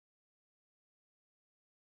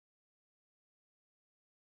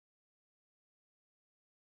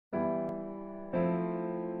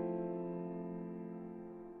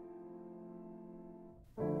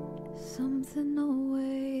Something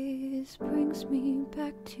always brings me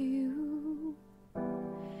back to you.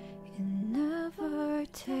 It never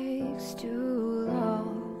takes too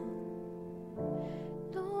long.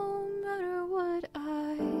 No matter what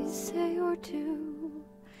I say or do,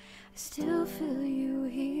 I still feel you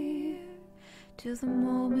here till the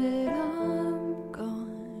moment I'm gone.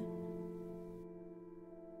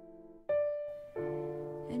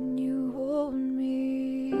 And you hold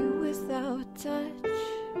me without touch.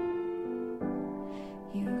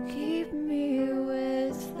 You keep me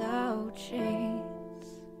without chains.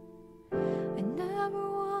 I never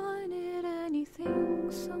wanted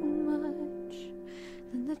anything so much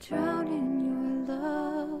than to drown in your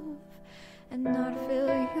love and not feel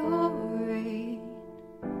your rain.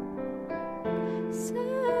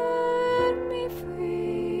 Set me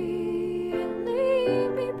free and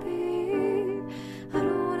leave me be. I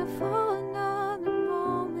don't want to fall another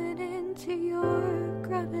moment into your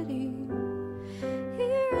gravity.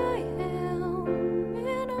 Here I am,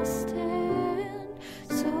 and I stand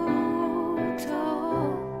so tall,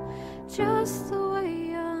 just the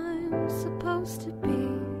way I'm supposed to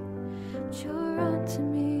be. But you're onto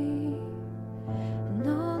me and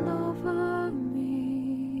all over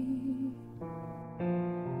me.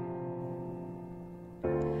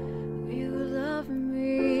 You love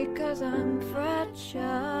me 'cause I'm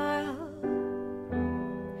fragile,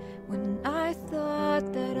 when I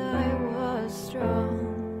thought that I was strong.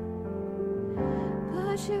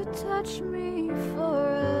 But you touched me for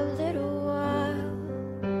a little while,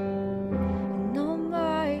 and all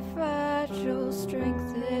my fragile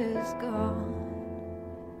strength is gone.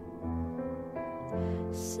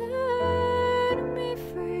 Set me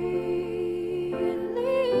free and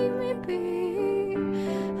leave me be.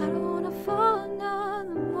 I don't want to fall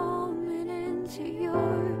another moment into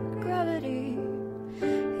your gravity.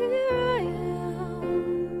 Here I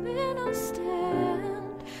am, and I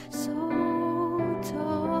stand so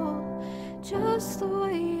tall, just the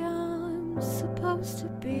way I'm supposed to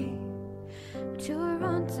be. But you're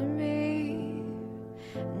onto me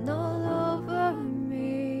and all over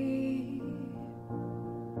me.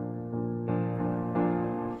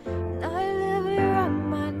 And I live here on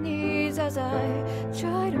my knees as I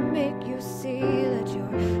try to make you see that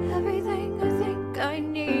you're everything I think I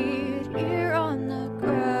need here on the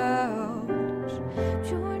ground. But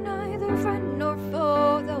you're neither friend nor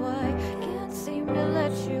foe, though I can't seem to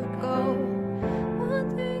let you go. One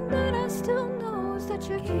thing that I still know is that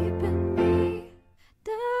you're keeping me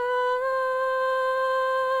down.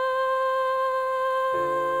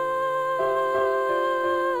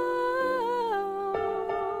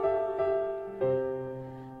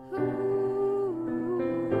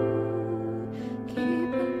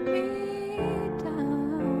 Keeping me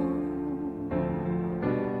down.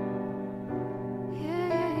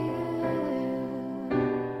 Yeah,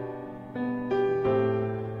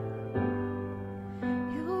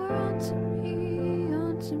 you're onto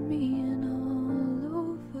me and all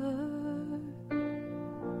over.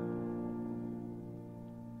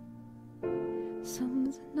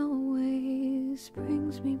 Something always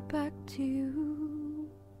brings me back to you.